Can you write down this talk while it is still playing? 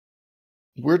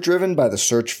We're driven by the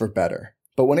search for better.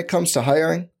 But when it comes to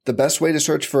hiring, the best way to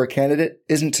search for a candidate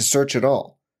isn't to search at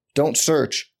all. Don't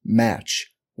search,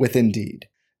 match with Indeed.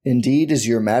 Indeed is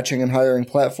your matching and hiring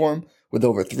platform with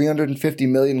over 350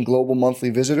 million global monthly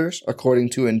visitors,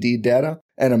 according to Indeed data,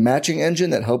 and a matching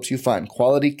engine that helps you find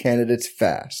quality candidates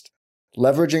fast.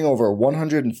 Leveraging over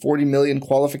 140 million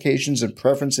qualifications and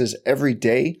preferences every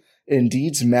day,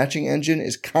 Indeed's matching engine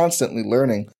is constantly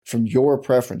learning from your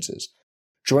preferences.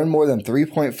 Join more than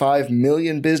 3.5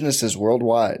 million businesses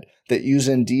worldwide that use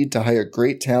Indeed to hire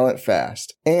great talent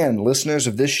fast. And listeners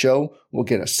of this show will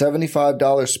get a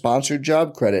 $75 sponsored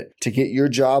job credit to get your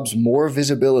jobs more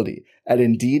visibility at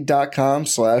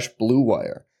Indeed.com/Blue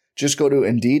Wire. Just go to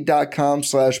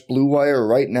Indeed.com/Blue Wire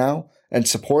right now and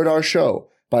support our show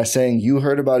by saying you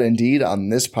heard about Indeed on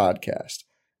this podcast.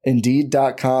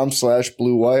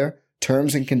 Indeed.com/Blue Wire.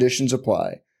 Terms and conditions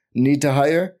apply. Need to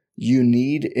hire? You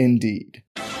need Indeed.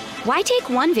 Why take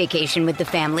one vacation with the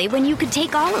family when you could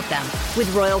take all of them?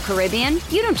 With Royal Caribbean,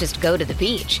 you don't just go to the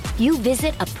beach. You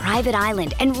visit a private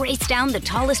island and race down the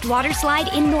tallest water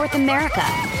slide in North America.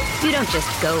 You don't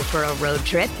just go for a road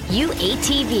trip. You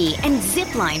ATV and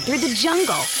zip line through the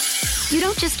jungle. You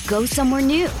don't just go somewhere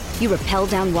new. You rappel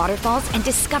down waterfalls and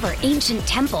discover ancient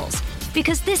temples.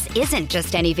 Because this isn't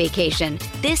just any vacation.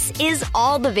 This is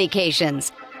all the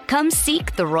vacations. Come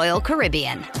seek the Royal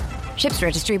Caribbean. Ships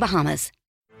Registry, Bahamas.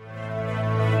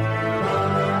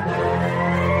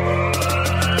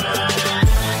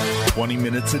 "20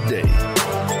 minutes a day,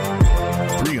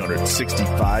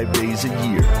 365 days a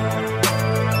year."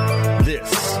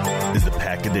 This is the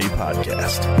Pack-A-Day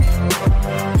Podcast.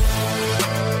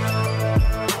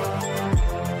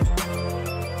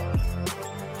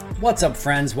 What's up,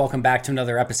 friends? Welcome back to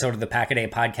another episode of the Pack-A-Day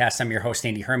Podcast. I'm your host,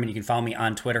 Andy Herman. You can follow me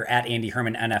on Twitter at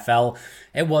AndyHermanNFL.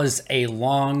 It was a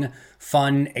long,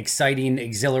 fun, exciting,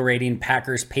 exhilarating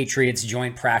Packers-Patriots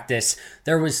joint practice.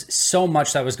 There was so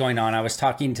much that was going on. I was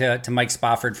talking to Mike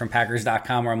Spofford from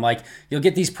Packers.com where I'm like, you'll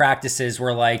get these practices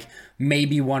where like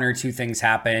maybe one or two things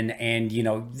happen and, you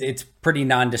know, it's pretty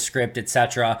nondescript,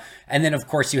 etc. And then, of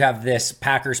course, you have this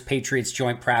Packers-Patriots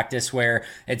joint practice where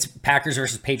it's Packers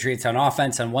versus Patriots on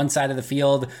offense on one side of the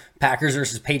field, Packers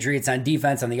versus Patriots on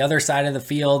defense on the other side of the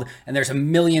field, and there's a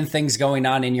million things going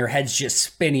on and your head's just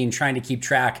spinning trying to keep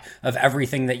track of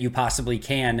everything that you possibly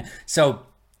can. So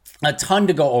a ton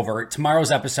to go over.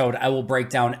 Tomorrow's episode, I will break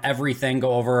down everything,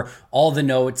 go over all the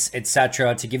notes,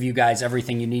 etc., to give you guys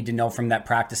everything you need to know from that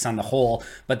practice on the whole.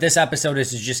 But this episode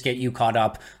is to just get you caught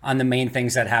up on the main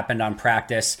things that happened on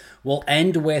practice. We'll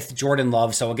end with Jordan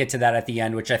Love, so we'll get to that at the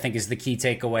end, which I think is the key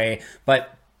takeaway.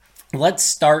 But let's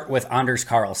start with Anders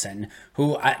Carlson,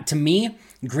 who, to me,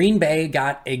 Green Bay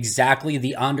got exactly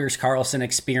the Anders Carlson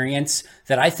experience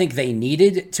that I think they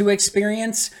needed to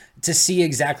experience to see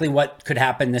exactly what could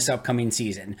happen this upcoming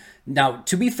season. Now,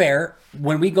 to be fair,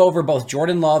 when we go over both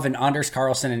Jordan Love and Anders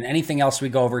Carlson and anything else we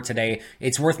go over today,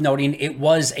 it's worth noting it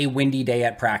was a windy day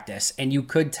at practice, and you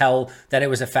could tell that it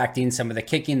was affecting some of the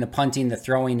kicking, the punting, the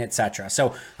throwing, etc.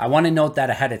 So I want to note that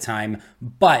ahead of time,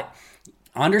 but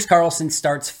Anders Carlson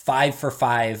starts 5 for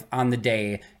 5 on the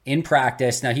day in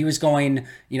practice. Now he was going,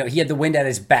 he had the wind at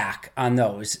his back on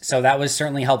those. So that was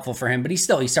certainly helpful for him, but he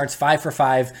starts 5 for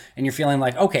 5 and you're feeling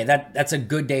like, okay, that's a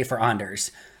good day for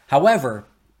Anders. However,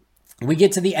 we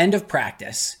get to the end of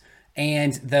practice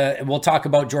and we'll talk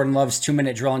about Jordan Love's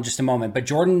 2-minute drill in just a moment, but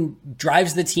Jordan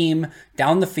drives the team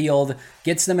down the field,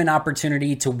 gets them an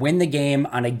opportunity to win the game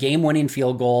on a game-winning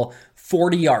field goal,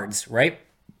 40 yards, right?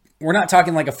 We're not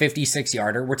talking like a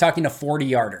 56-yarder. We're talking a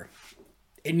 40-yarder.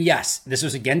 And yes, this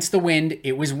was against the wind.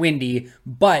 It was windy,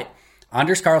 but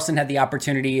Anders Carlson had the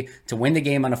opportunity to win the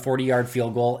game on a 40-yard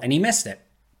field goal, and he missed it.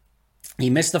 He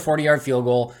missed the 40-yard field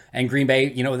goal, and Green Bay,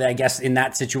 I guess in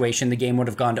that situation, the game would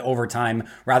have gone to overtime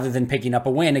rather than picking up a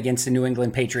win against the New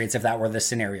England Patriots if that were the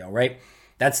scenario, right?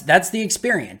 That's the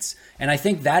experience. And I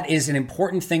think that is an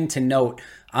important thing to note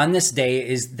on this day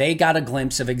is they got a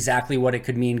glimpse of exactly what it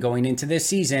could mean going into this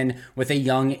season with a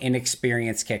young,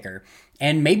 inexperienced kicker.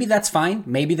 And maybe that's fine.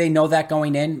 Maybe they know that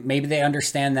going in. Maybe they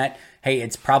understand that, hey,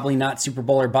 it's probably not Super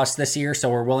Bowl or bust this year, so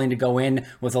we're willing to go in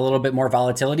with a little bit more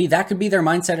volatility. That could be their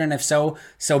mindset, and if so,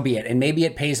 so be it. And maybe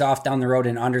it pays off down the road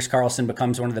and Anders Carlson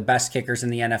becomes one of the best kickers in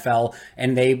the NFL,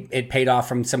 and it paid off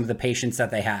from some of the patience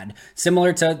that they had.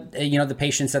 Similar to, the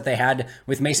patience that they had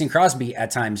with Mason Crosby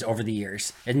at times over the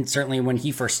years, and certainly when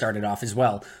he first started off as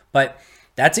well. But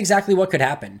that's exactly what could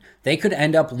happen. They could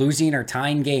end up losing or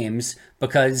tying games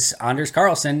because Anders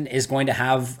Carlson is going to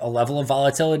have a level of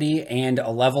volatility and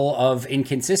a level of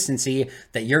inconsistency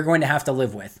that you're going to have to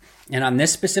live with. And on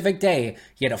this specific day,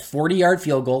 he had a 40-yard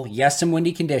field goal, yes, some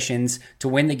windy conditions to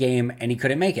win the game, and he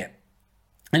couldn't make it.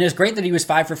 And it was great that he was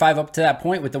 5 for 5 up to that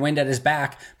point with the wind at his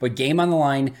back, but game on the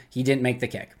line, he didn't make the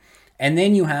kick. And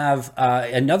then you have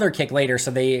another kick later.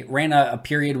 So they ran a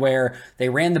period where they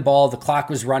ran the ball, the clock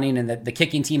was running, and the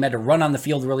kicking team had to run on the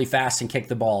field really fast and kick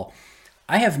the ball.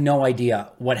 I have no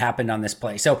idea what happened on this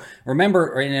play. So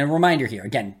remember, and a reminder here,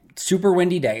 again, super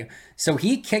windy day. So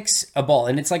he kicks a ball,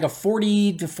 and it's like a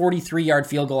 40 to 43-yard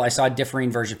field goal. I saw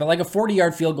differing versions, but like a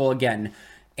 40-yard field goal again.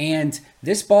 And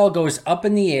this ball goes up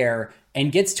in the air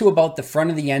and gets to about the front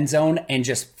of the end zone and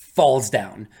just falls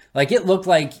down. Like it looked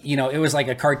like, it was like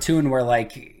a cartoon where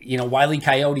Wile E.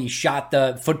 Coyote shot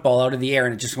the football out of the air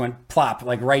and it just went plop,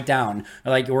 like right down.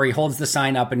 Or like where he holds the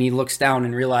sign up and he looks down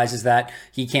and realizes that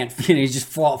he can't, he just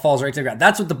falls right to the ground.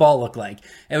 That's what the ball looked like.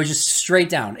 It was just straight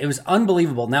down. It was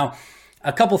unbelievable. Now,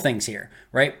 a couple things here,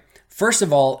 right? First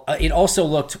of all, it also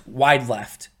looked wide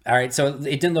left. All right, so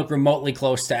it didn't look remotely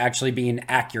close to actually being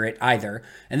accurate either.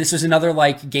 And this was another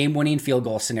game-winning field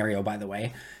goal scenario, by the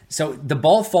way. So the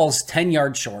ball falls 10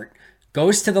 yards short,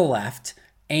 goes to the left,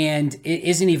 and it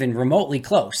isn't even remotely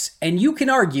close. And you can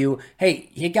argue,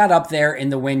 hey, it got up there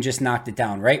and the wind just knocked it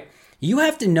down, right? You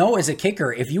have to know as a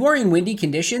kicker, if you are in windy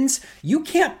conditions, you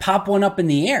can't pop one up in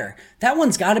the air. That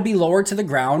one's got to be lower to the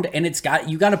ground, and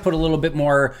you got to put a little bit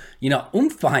more,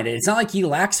 oomph behind it. It's not like he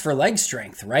lacks for leg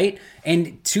strength, right?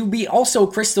 And to be also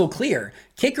crystal clear,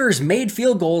 kickers made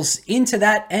field goals into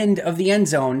that end of the end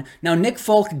zone. Now, Nick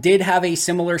Folk did have a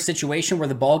similar situation where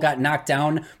the ball got knocked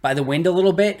down by the wind a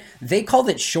little bit. They called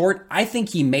it short. I think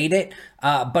he made it.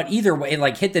 But either way,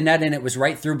 it hit the net and it was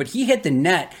right through. But he hit the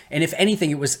net, and if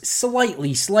anything, it was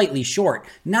slightly short,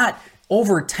 not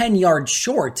over 10 yards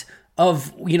short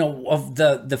of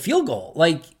the field goal.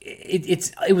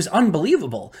 It was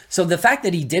unbelievable. So the fact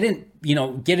that he didn't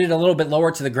get it a little bit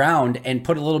lower to the ground and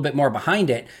put a little bit more behind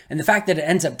it, and the fact that it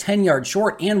ends up 10 yards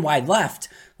short and wide left,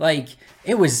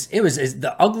 it was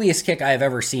the ugliest kick I have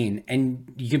ever seen.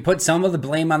 And you can put some of the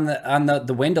blame on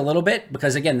the wind a little bit,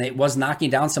 because again, it was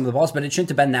knocking down some of the balls, but it shouldn't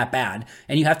have been that bad.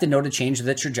 And you have to know to change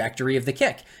the trajectory of the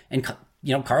kick. And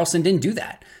Carlson didn't do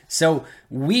that. So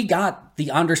we got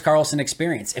the Anders Carlson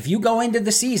experience. If you go into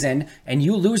the season and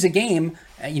you lose a game,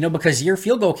 because your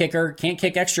field goal kicker can't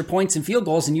kick extra points and field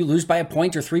goals, and you lose by a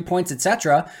point or 3 points,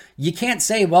 etc., you can't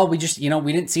say, well, we just,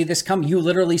 we didn't see this come. You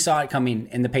literally saw it coming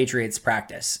in the Patriots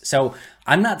practice. So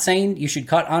I'm not saying you should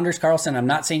cut Anders Carlson. I'm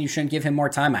not saying you shouldn't give him more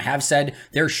time. I have said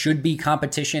there should be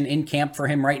competition in camp for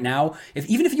him right now.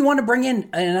 Even if you want to bring in,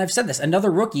 and I've said this,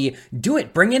 another rookie, do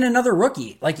it. Bring in another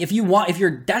rookie. If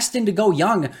you're destined to go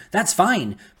young, that's fine.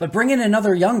 But bring in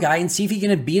another young guy and see if he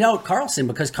can beat out Carlson,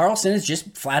 because Carlson has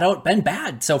just flat out been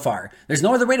bad so far. There's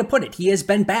no other way to put it. He has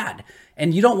been bad.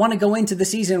 And you don't want to go into the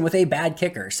season with a bad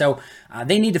kicker. So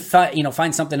they need to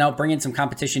find something out, bring in some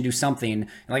competition, do something. And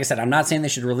like I said, I'm not saying they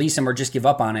should release him or just give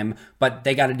up on him, but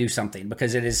they got to do something,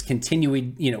 because it is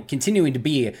continuing to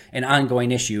be an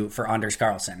ongoing issue for Anders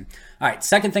Carlson. All right,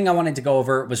 second thing I wanted to go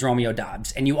over was Romeo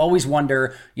Doubs. And you always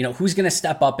wonder, who's going to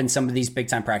step up in some of these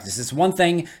big-time practices. It's one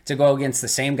thing to go against the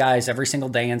same guys every single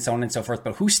day and so on and so forth,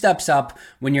 but who steps up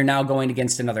when you're now going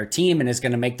against another team and is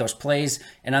going to make those plays?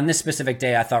 And on this specific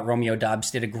day, I thought Romeo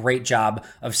Doubs did a great job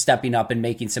of stepping up and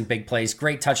making some big plays.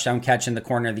 Great touchdown catch in the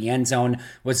corner of the end zone,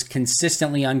 was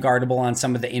consistently unguardable on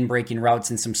some of the in-breaking routes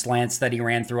and some slants that he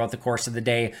ran throughout the course of the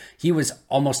day. He was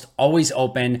almost always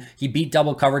open. He beat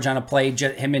double coverage on a play.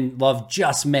 Him and Love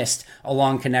just missed a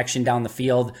long connection down the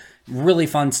field. Really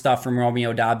fun stuff from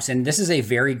Romeo Doubs. And this is a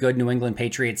very good New England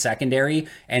Patriots secondary,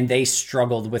 and they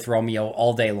struggled with Romeo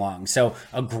all day long. So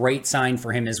a great sign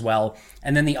for him as well.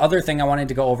 And then the other thing I wanted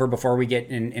to go over before we get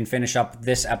and finish up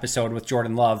this episode with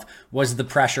Jordan Love was the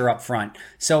pressure up front.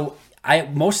 So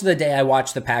most of the day I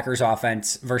watched the Packers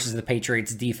offense versus the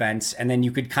Patriots defense, and then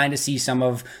you could kind of see some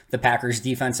of the Packers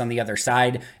defense on the other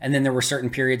side. And then there were certain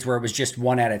periods where it was just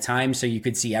one at a time, so you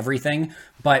could see everything.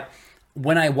 But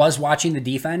when I was watching the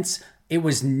defense, it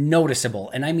was noticeable,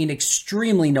 and I mean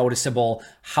extremely noticeable,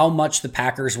 how much the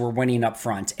Packers were winning up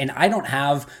front. And I don't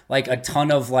have a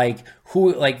ton of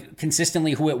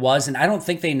consistently who it was, and I don't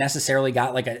think they necessarily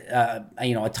got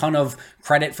a ton of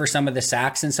credit for some of the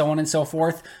sacks and so on and so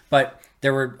forth. But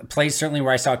There were plays certainly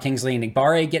where I saw Kingsley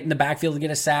Enagbare get in the backfield to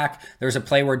get a sack. There was a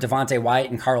play where Devontae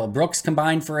Wyatt and Karl Brooks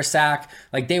combined for a sack.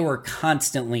 Like, they were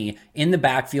constantly in the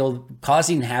backfield,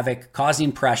 causing havoc,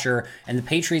 causing pressure, and the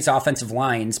Patriots offensive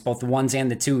lines, both the ones and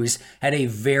the twos, had a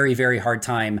very, very hard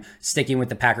time sticking with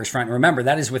the Packers front. And remember,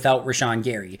 that is without Rashawn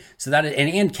Gary. So that,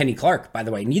 and Kenny Clark, by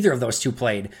the way, neither of those two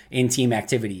played in team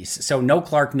activities. So no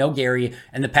Clark, no Gary,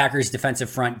 and the Packers defensive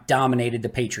front dominated the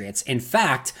Patriots. In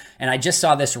fact, and I just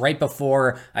saw this right before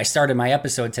I started my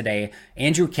episode today,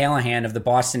 Andrew Callahan of the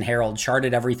Boston Herald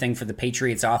charted everything for the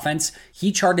Patriots offense.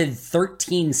 He charted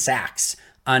 13 sacks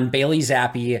on Bailey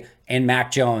Zappi and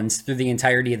Mac Jones through the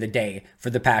entirety of the day for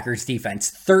the Packers defense.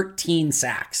 13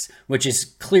 sacks, which is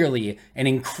clearly an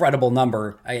incredible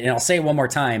number. And I'll say it one more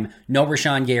time, no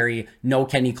Rashawn Gary, no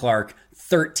Kenny Clark,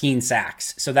 13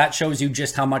 sacks. So that shows you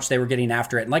just how much they were getting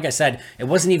after it. And like I said, it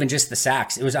wasn't even just the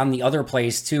sacks. It was on the other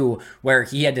plays too, where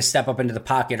he had to step up into the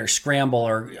pocket or scramble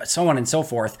or so on and so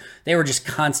forth. They were just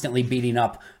constantly beating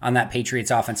up on that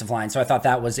Patriots offensive line. So I thought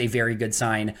that was a very good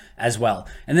sign as well.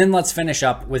 And then let's finish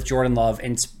up with Jordan Love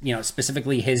and,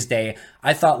 specifically his day.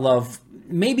 I thought Love,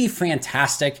 maybe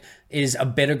fantastic is a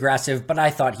bit aggressive, but I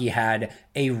thought he had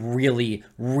a really,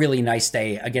 really nice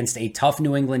day against a tough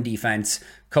New England defense,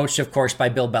 coached, of course, by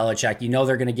Bill Belichick. You know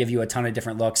they're going to give you a ton of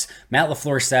different looks. Matt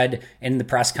LaFleur said in the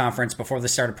press conference before the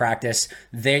start of practice,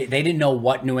 they didn't know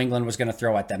what New England was going to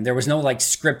throw at them. There was no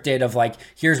scripted of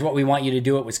here's what we want you to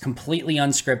do. It was completely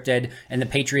unscripted, and the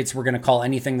Patriots were going to call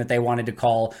anything that they wanted to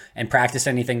call and practice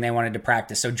anything they wanted to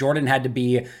practice. So Jordan had to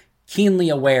be keenly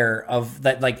aware of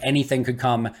that, anything could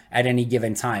come at any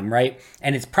given time, right?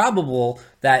 And it's probable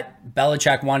that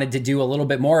Belichick wanted to do a little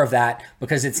bit more of that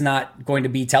because it's not going to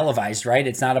be televised, right?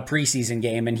 It's not a preseason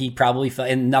game, and he probably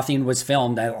and nothing was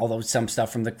filmed, although some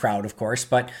stuff from the crowd, of course,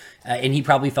 but and he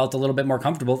probably felt a little bit more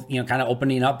comfortable, kind of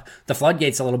opening up the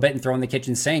floodgates a little bit and throwing the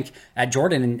kitchen sink at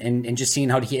Jordan and just seeing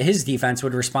how his defense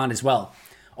would respond as well.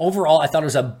 Overall, I thought it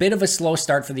was a bit of a slow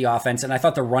start for the offense, and I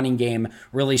thought the running game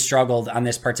really struggled on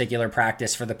this particular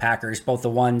practice for the Packers, both the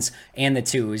ones and the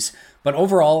twos. But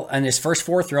overall, on his first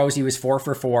 4 throws, he was 4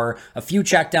 for 4. A few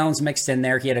checkdowns mixed in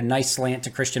there. He had a nice slant to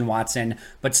Christian Watson,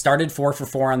 but started 4 for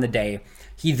 4 on the day.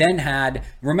 He then had,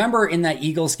 remember in that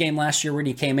Eagles game last year when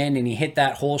he came in and he hit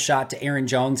that hole shot to Aaron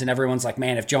Jones, and everyone's like,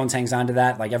 man, if Jones hangs on to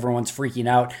that, everyone's freaking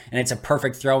out, and it's a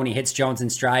perfect throw, and he hits Jones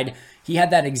in stride. He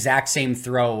had that exact same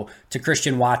throw to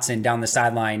Christian Watson down the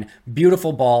sideline.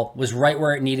 Beautiful ball, was right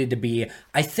where it needed to be.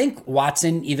 I think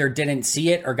Watson either didn't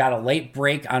see it or got a late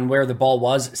break on where the ball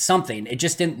was, something. It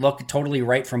just didn't look totally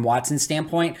right from Watson's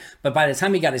standpoint, but by the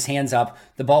time he got his hands up,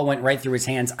 the ball went right through his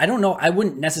hands. I don't know, I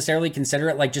wouldn't necessarily consider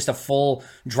it just a full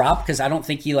drop because I don't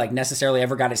think he necessarily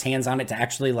ever got his hands on it to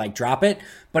actually drop it,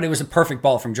 but it was a perfect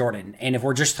ball from Jordan. And if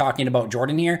we're just talking about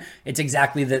Jordan here, it's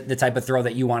exactly the type of throw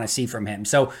that you want to see from him.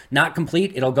 So not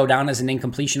complete, it'll go down as an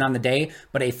incompletion on the day,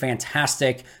 but a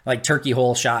fantastic turkey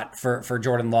hole shot for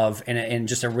Jordan Love and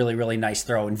just a really, really nice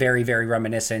throw, and very, very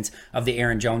reminiscent of the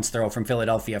Aaron Jones throw from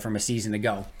Philadelphia from a season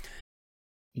ago.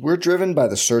 We're driven by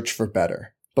the search for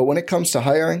better, but when it comes to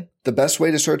hiring, the best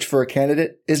way to search for a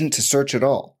candidate isn't to search at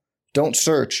all. Don't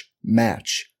search,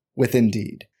 match with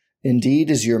Indeed. Indeed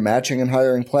is your matching and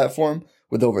hiring platform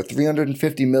with over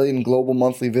 350 million global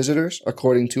monthly visitors,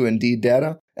 according to Indeed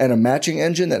data, and a matching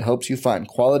engine that helps you find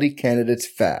quality candidates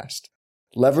fast.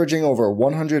 Leveraging over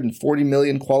 140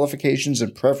 million qualifications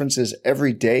and preferences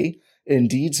every day,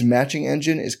 Indeed's matching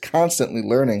engine is constantly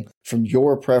learning from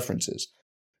your preferences.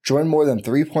 Join more than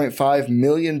 3.5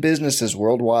 million businesses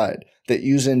worldwide that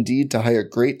use Indeed to hire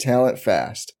great talent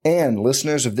fast. And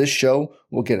listeners of this show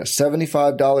will get a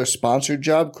 $75 sponsored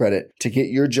job credit to get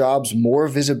your jobs more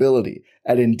visibility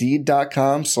at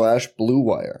Indeed.com/Blue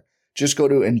Wire. Just go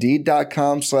to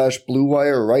Indeed.com/Blue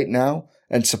Wire right now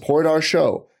and support our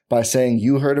show by saying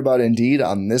you heard about Indeed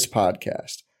on this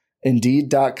podcast.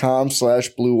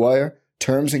 Indeed.com/Blue Wire.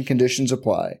 Terms and conditions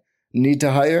apply. Need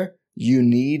to hire? You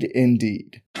need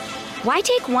Indeed. Why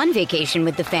take one vacation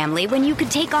with the family when you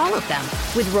could take all of them?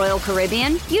 With Royal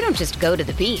Caribbean, you don't just go to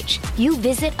the beach. You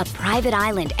visit a private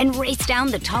island and race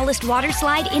down the tallest water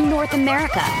slide in North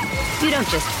America. You don't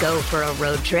just go for a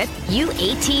road trip. You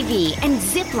ATV and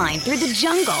zip line through the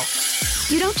jungle.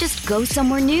 You don't just go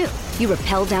somewhere new. You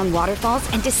rappel down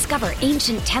waterfalls and discover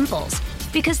ancient temples.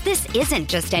 Because this isn't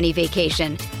just any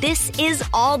vacation. This is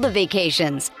all the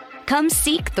vacations. Come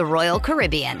seek the Royal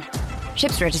Caribbean.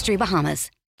 Ships Registry, Bahamas.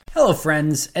 Hello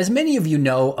friends, as many of you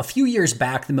know, a few years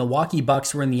back the Milwaukee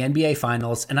Bucks were in the NBA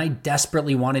Finals and I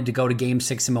desperately wanted to go to Game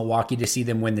 6 in Milwaukee to see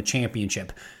them win the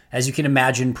championship. As you can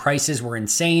imagine, prices were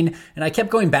insane and I kept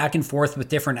going back and forth with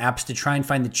different apps to try and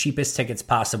find the cheapest tickets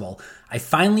possible. I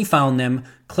finally found them,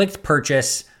 clicked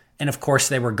purchase, and of course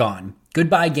they were gone.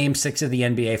 Goodbye Game 6 of the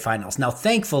NBA Finals. Now,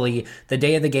 thankfully, the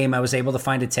day of the game I was able to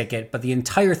find a ticket, but the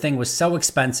entire thing was so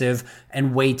expensive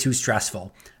and way too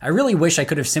stressful. I really wish I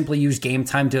could have simply used Game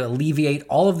Time to alleviate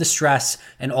all of the stress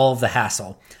and all of the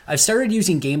hassle. I've started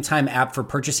using Game Time app for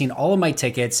purchasing all of my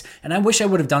tickets, and I wish I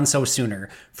would have done so sooner.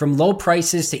 From low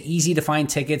prices to easy to find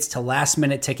tickets to last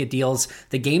minute ticket deals,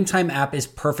 the Game Time app is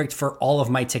perfect for all of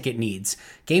my ticket needs.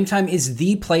 Game Time is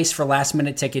the place for last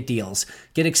minute ticket deals.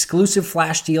 Get exclusive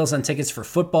flash deals on tickets for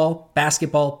football,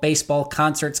 basketball, baseball,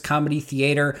 concerts, comedy,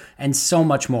 theater, and so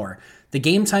much more. The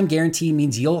Game Time guarantee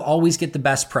means you'll always get the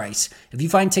best price. If you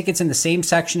find tickets in the same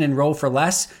section and row for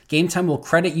less, Game Time will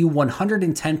credit you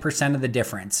 110% of the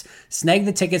difference. Snag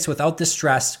the tickets without the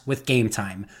stress with Game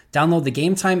Time. Download the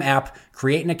Game Time app,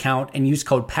 create an account, and use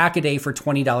code PACKADAY for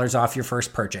 $20 off your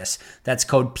first purchase. That's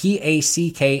code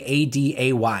PACKADAY.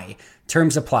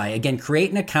 Terms apply. Again,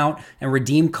 create an account and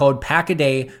redeem code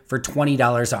PACKADAY for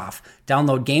 $20 off.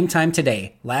 Download Game Time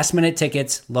today. Last minute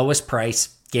tickets, lowest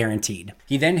price, guaranteed.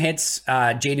 He then hits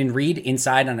Jayden Reed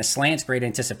inside on a slant. Great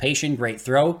anticipation, great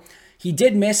throw. He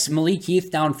did miss Malik Heath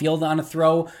downfield on a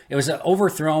throw. It was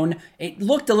overthrown. It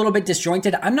looked a little bit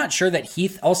disjointed. I'm not sure that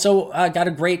Heath also got a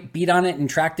great beat on it and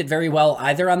tracked it very well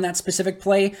either on that specific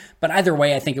play. But either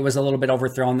way, I think it was a little bit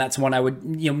overthrown. That's one I would,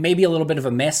 maybe a little bit of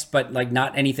a miss, but like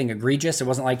not anything egregious. It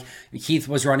wasn't like Heath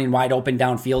was running wide open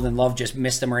downfield and Love just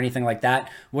missed him or anything like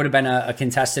that. Would have been a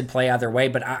contested play either way.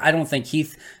 But I don't think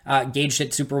Heath gauged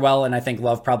it super well, and I think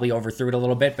Love probably overthrew it a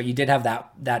little bit. But you did have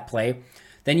that play.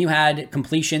 Then you had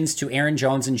completions to Aaron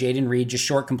Jones and Jayden Reed, just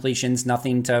short completions,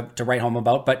 nothing to write home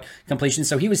about, but completions.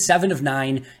 So he was 7 of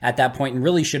 9 at that point and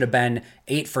really should have been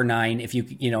 8 for 9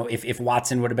 if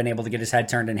Watson would have been able to get his head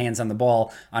turned and hands on the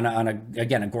ball on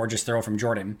a gorgeous throw from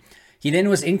Jordan. He then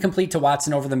was incomplete to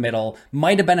Watson over the middle.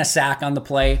 Might have been a sack on the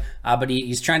play, but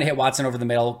he's trying to hit Watson over the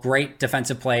middle. Great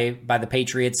defensive play by the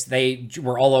Patriots. They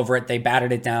were all over it. They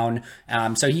batted it down.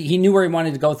 So he knew where he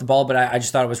wanted to go with the ball, but I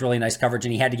just thought it was really nice coverage,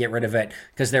 and he had to get rid of it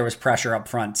because there was pressure up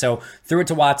front. So threw it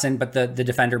to Watson, but the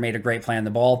defender made a great play on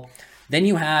the ball. Then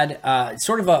you had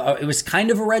it was kind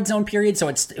of a red zone period, so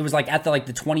it was like at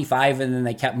the 25, and then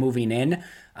they kept moving in.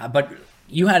 But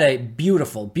you had a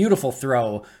beautiful, beautiful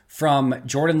throw from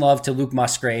Jordan Love to Luke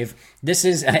Musgrave. This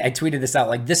is, I tweeted this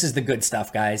out, this is the good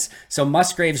stuff, guys. So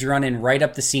Musgrave's running right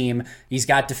up the seam. He's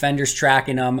got defenders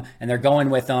tracking him, and they're going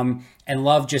with him. And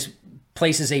Love just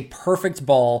places a perfect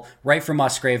ball right for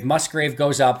Musgrave. Musgrave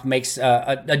goes up, makes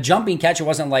a jumping catch. It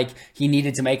wasn't like he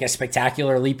needed to make a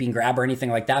spectacular leaping grab or anything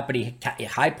like that, but he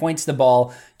high points the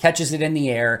ball, catches it in the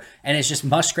air, and it's just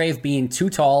Musgrave being too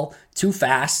tall, too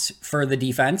fast for the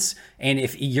defense. And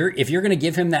if you're going to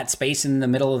give him that space in the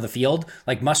middle of the field,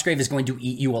 Musgrave is going to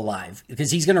eat you alive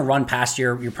because he's going to run past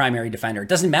your primary defender. It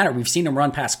doesn't matter. We've seen him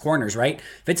run past corners, right?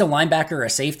 If it's a linebacker or a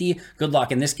safety, good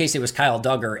luck. In this case, it was Kyle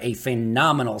Duggar, a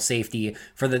phenomenal safety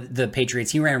for the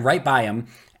Patriots. He ran right by him.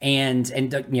 And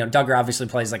Duggar obviously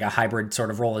plays a hybrid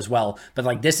sort of role as well,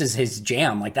 but this is his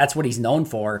jam. That's what he's known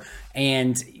for.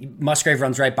 And Musgrave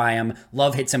runs right by him.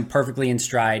 Love hits him perfectly in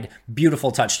stride.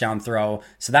 Beautiful touchdown throw.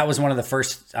 So that was one of the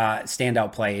first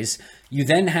standout plays. You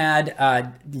then had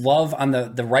Love on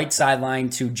the right sideline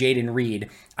to Jayden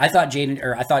Reed. I thought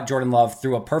Jordan Love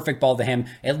threw a perfect ball to him.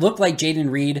 It looked like Jayden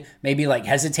Reed maybe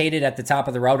hesitated at the top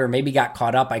of the route or maybe got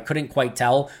caught up. I couldn't quite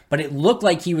tell, but it looked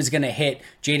like he was going to hit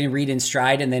Jayden Reed in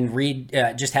stride, and then Reed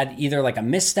just had either a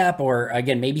misstep or,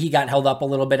 again, maybe he got held up a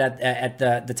little bit at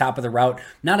the top of the route.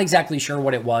 Not exactly sure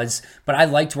what it was, but I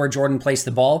liked where Jordan placed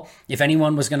the ball. If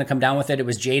anyone was going to come down with it, it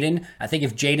was Jayden. I think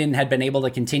if Jayden had been able to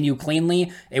continue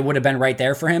cleanly, it would have been right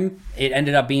there for him. It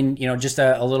ended up being, just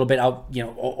a little bit out,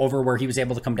 over where he was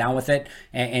able to come down with it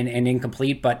and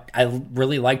incomplete. But I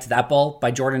really liked that ball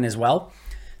by Jordan as well.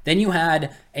 Then you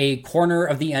had a corner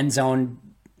of the end zone,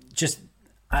 just,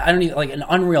 I don't even, an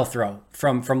unreal throw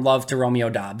from Love to Romeo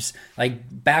Doubs.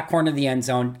 Back corner of the end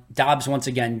zone. Doubs, once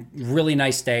again, really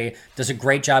nice day. Does a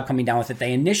great job coming down with it.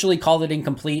 They initially called it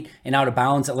incomplete and out of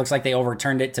bounds. It looks like they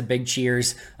overturned it to big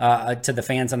cheers to the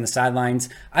fans on the sidelines.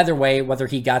 Either way, whether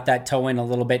he got that toe in a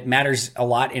little bit matters a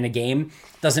lot in a game.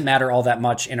 Doesn't matter all that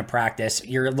much in a practice.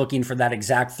 You're looking for that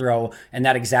exact throw and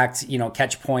that exact,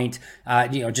 catch point,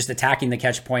 just attacking the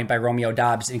catch point by Romeo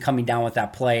Doubs and coming down with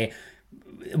that play.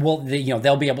 Well,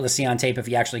 they'll be able to see on tape if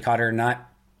he actually caught it or not.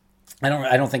 I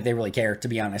don't think they really care, to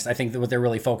be honest. I think that what they're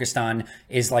really focused on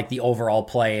is like the overall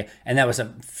play. And that was a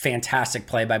fantastic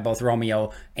play by both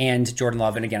Romeo and Jordan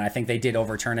Love. And again, I think they did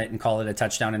overturn it and call it a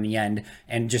touchdown in the end,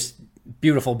 and just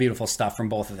beautiful, beautiful stuff from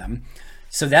both of them.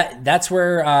 So that's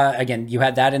where, again, you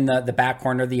had that in the back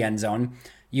corner of the end zone.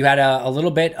 You had a little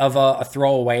bit of a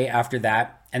throwaway after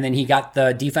that. And then he got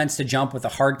the defense to jump with a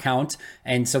hard count.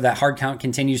 And so that hard count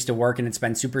continues to work, and it's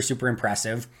been super, super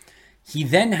impressive. He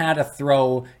then had a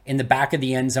throw in the back of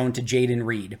the end zone to Jayden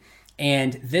Reed.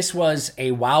 And this was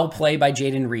a wow play by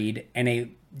Jayden Reed and a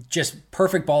just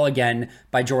perfect ball again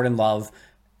by Jordan Love.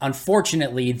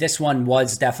 Unfortunately, this one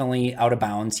was definitely out of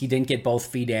bounds. He didn't get both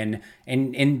feet in.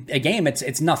 And in a game,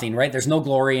 it's nothing, right? There's no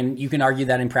glory, and you can argue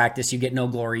that in practice you get no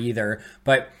glory either.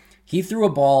 But he threw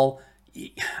a ball.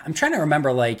 I'm trying to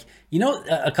remember, like,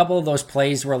 a couple of those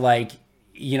plays where, like,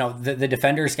 the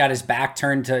defender's got his back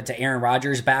turned to Aaron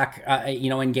Rodgers' back,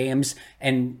 in games,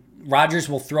 and Rodgers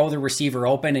will throw the receiver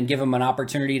open and give him an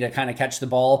opportunity to kind of catch the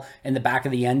ball in the back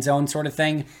of the end zone sort of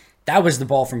thing. That was the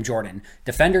ball from Jordan.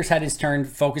 Defender's had his turn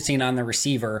focusing on the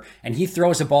receiver, and he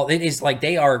throws a ball. It is like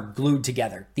they are glued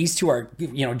together. These two are,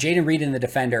 Jayden Reed and the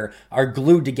defender are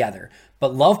glued together.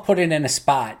 But Love put it in a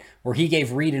spot where he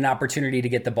gave Reed an opportunity to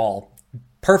get the ball.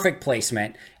 Perfect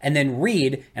placement. And then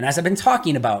Reed, and as I've been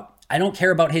talking about, I don't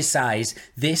care about his size.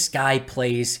 This guy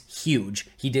plays huge.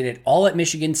 He did it all at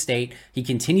Michigan State. He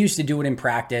continues to do it in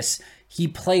practice. He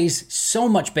plays so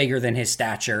much bigger than his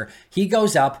stature. He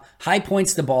goes up, high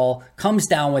points the ball, comes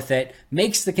down with it,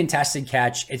 makes the contested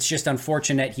catch. It's just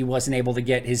unfortunate he wasn't able to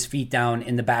get his feet down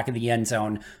in the back of the end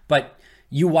zone. But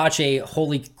you watch a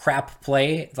holy crap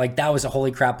play, like that was a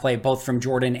holy crap play, both from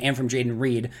Jordan and from Jayden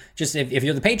Reed. Just if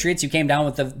you're the Patriots, you came down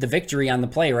with the victory on the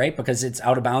play, right? Because it's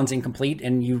out of bounds, incomplete,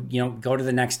 and you go to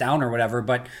the next down or whatever.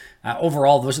 But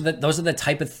overall, those are the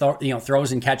type of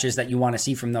throws and catches that you want to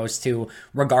see from those two,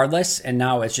 regardless. And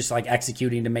now it's just like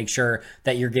executing to make sure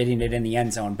that you're getting it in the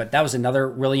end zone. But that was another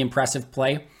really impressive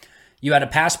play. You had a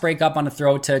pass breakup on a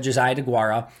throw to Josiah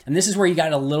DeGuara. And this is where you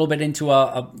got a little bit into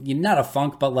not a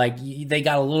funk, but like they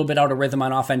got a little bit out of rhythm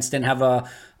on offense, didn't have a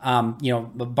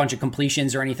bunch of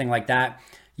completions or anything like that.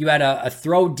 You had a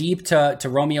throw deep to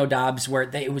Romeo Doubs where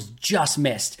it was just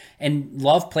missed. And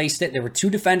Love placed it. There were two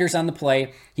defenders on the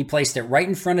play. He placed it right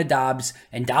in front of Doubs,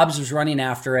 and Doubs was running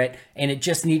after it. And it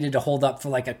just needed to hold up for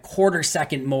like a quarter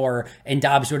second more, and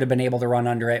Doubs would have been able to run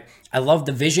under it. I love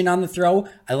the vision on the throw.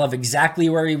 I love exactly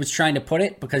where he was trying to put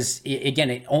it because,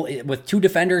 with two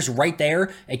defenders right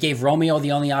there, it gave Romeo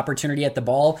the only opportunity at the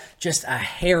ball, just a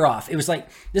hair off. It was like,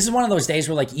 this is one of those days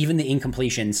where like even the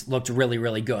incompletions looked really,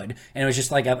 really good. And it was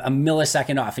just like a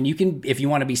millisecond off. And you can, if you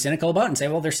want to be cynical about it and say,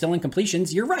 well, they're still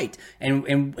incompletions, you're right.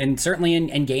 And certainly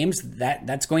in games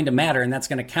that's going to matter and that's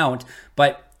going to count.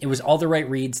 But it was all the right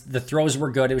reads. The throws were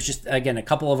good. It was just, again, a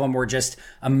couple of them were just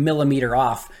a millimeter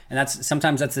off. And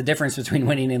sometimes that's the difference between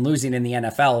winning and losing in the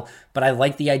NFL. But I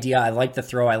like the idea. I liked the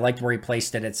throw. I liked where he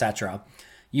placed it, etc.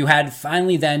 You had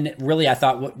finally then, really, I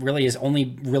thought what really is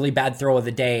only really bad throw of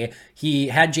the day. He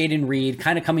had Jayden Reed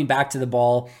kind of coming back to the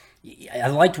ball. I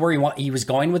liked where he was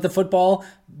going with the football.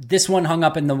 This one hung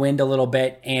up in the wind a little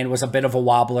bit and was a bit of a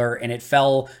wobbler, and it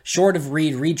fell short of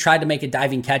Reed. Reed tried to make a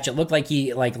diving catch. It looked like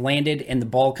he landed and the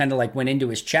ball kind of went into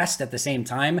his chest at the same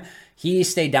time. He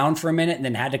stayed down for a minute and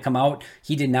then had to come out.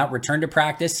 He did not return to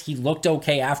practice. He looked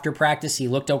okay after practice. He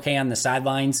looked okay on the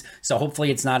sidelines. So hopefully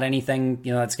it's not anything,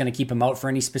 that's going to keep him out for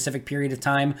any specific period of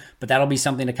time, but that'll be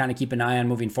something to kind of keep an eye on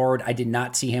moving forward. I did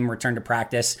not see him return to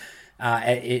practice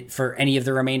for any of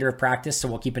the remainder of practice, so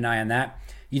we'll keep an eye on that.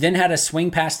 You then had a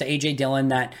swing pass to A.J. Dillon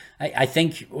that I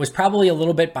think was probably a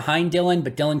little bit behind Dillon,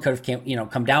 but Dillon could have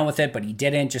come down with it, but he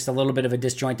didn't. Just a little bit of a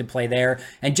disjointed play there.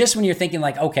 And just when you're thinking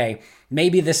okay,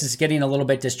 maybe this is getting a little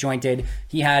bit disjointed,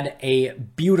 he had a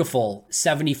beautiful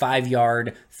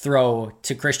 75-yard throw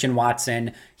to Christian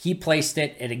Watson. He placed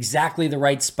it at exactly the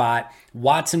right spot.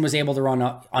 Watson was able to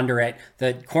run under it.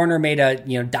 The corner made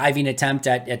a diving attempt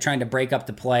at trying to break up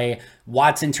the play.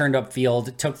 Watson turned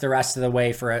upfield, took the rest of the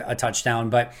way for a touchdown.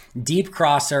 But deep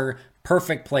crosser,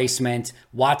 perfect placement.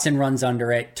 Watson runs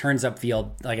under it, turns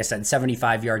upfield. Like I said,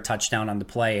 75-yard touchdown on the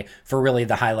play for really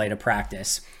the highlight of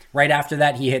practice. Right after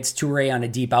that, he hits Toure on a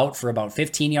deep out for about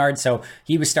 15 yards. So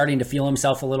he was starting to feel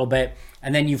himself a little bit.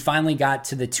 And then you finally got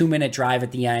to the 2-minute drive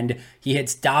at the end. He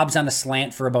hits Doubs on a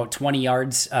slant for about 20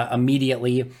 yards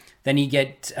immediately. Then he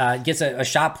gets a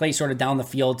shot play sort of down the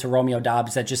field to Romeo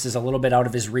Doubs that just is a little bit out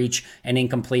of his reach and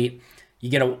incomplete. You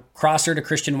get a crosser to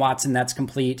Christian Watson, that's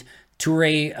complete.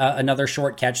 Toure, another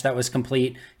short catch that was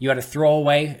complete. You had a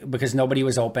throwaway because nobody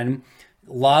was open.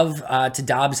 Love to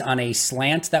Doubs on a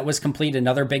slant that was complete,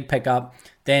 another big pickup.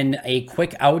 then a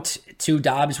quick out to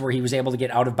Dobbs where he was able to get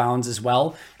out of bounds as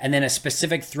well, and then a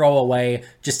specific throwaway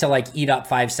just to like eat up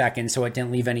 5 seconds so it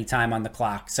didn't leave any time on the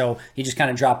clock. So he just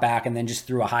kind of dropped back and then just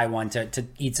threw a high one to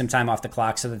eat some time off the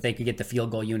clock so that they could get the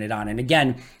field goal unit on. And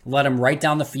again, let them right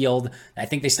down the field. I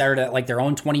think they started at like their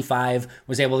own 25,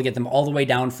 was able to get them all the way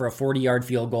down for a 40-yard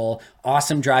field goal.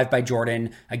 Awesome drive by Jordan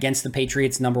against the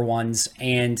Patriots number ones,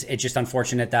 and it's just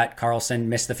unfortunate that Carlson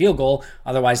missed the field goal.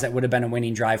 Otherwise, that would have been a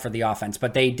winning drive for the offense,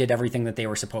 but they did everything that they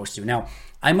were supposed to. Now,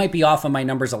 I might be off on my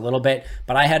numbers a little bit,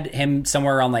 but I had him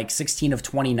somewhere around like 16 of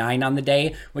 29 on the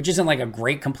day, which isn't like a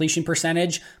great completion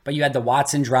percentage, but you had the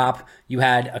Watson drop, you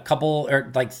had a couple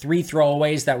or like 3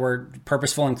 throwaways that were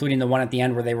purposeful, including the one at the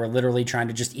end where they were literally trying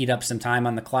to just eat up some time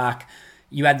on the clock.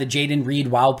 You had the Jayden Reed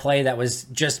wow play that was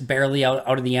just barely out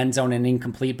of the end zone and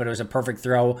incomplete, but it was a perfect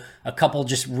throw. A couple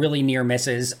just really near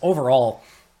misses. Overall,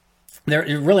 there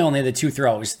really only the 2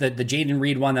 throws. The Jayden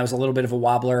Reed one that was a little bit of a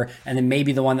wobbler, and then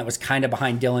maybe the one that was kind of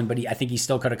behind Dillon, but I think he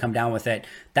still could have come down with it.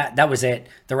 That was it.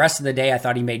 The rest of the day, I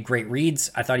thought he made great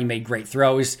reads. I thought he made great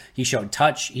throws. He showed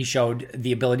touch. He showed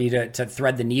the ability to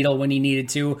thread the needle when he needed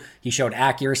to. He showed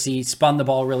accuracy, spun the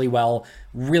ball really well.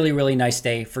 Really, really nice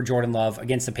day for Jordan Love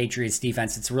against the Patriots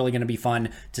defense. It's really going to be fun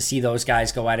to see those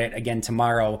guys go at it again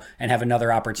tomorrow and have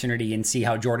another opportunity and see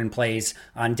how Jordan plays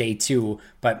on day 2.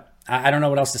 But I don't know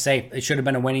what else to say. It should have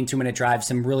been a winning 2-minute drive,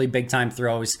 some really big-time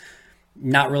throws.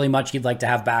 Not really much you'd like to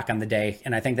have back on the day,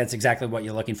 and I think that's exactly what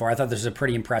you're looking for. I thought this was a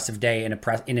pretty impressive day and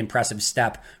an impressive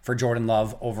step for Jordan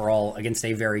Love overall against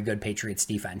a very good Patriots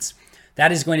defense.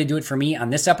 That is going to do it for me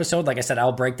on this episode. Like I said,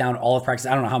 I'll break down all of practice.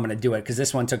 I don't know how I'm going to do it because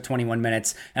this one took 21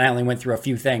 minutes and I only went through a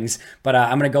few things. But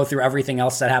I'm going to go through everything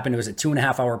else that happened. It was a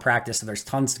 2.5-hour practice, so there's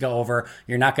tons to go over.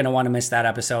 You're not going to want to miss that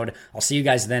episode. I'll see you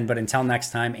guys then. But until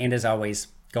next time, and as always,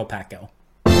 go Pack Go.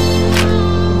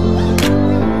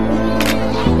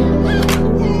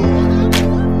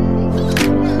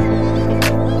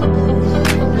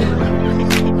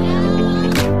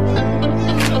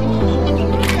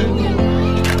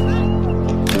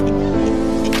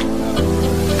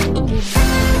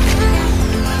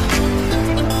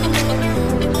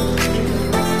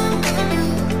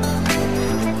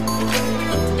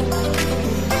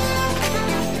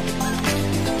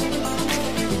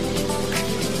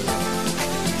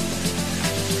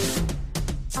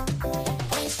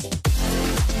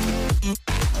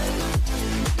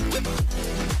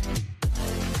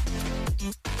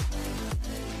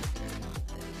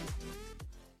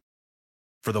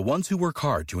 For the ones who work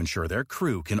hard to ensure their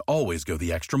crew can always go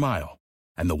the extra mile,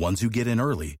 and the ones who get in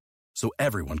early so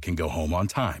everyone can go home on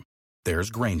time, there's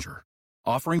Grainger,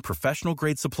 offering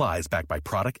professional-grade supplies backed by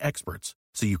product experts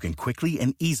so you can quickly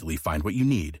and easily find what you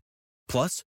need.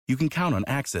 Plus, you can count on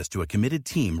access to a committed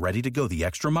team ready to go the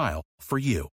extra mile for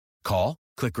you. Call,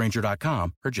 click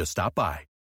Grainger.com, or just stop by.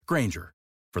 Grainger,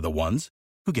 for the ones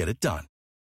who get it done.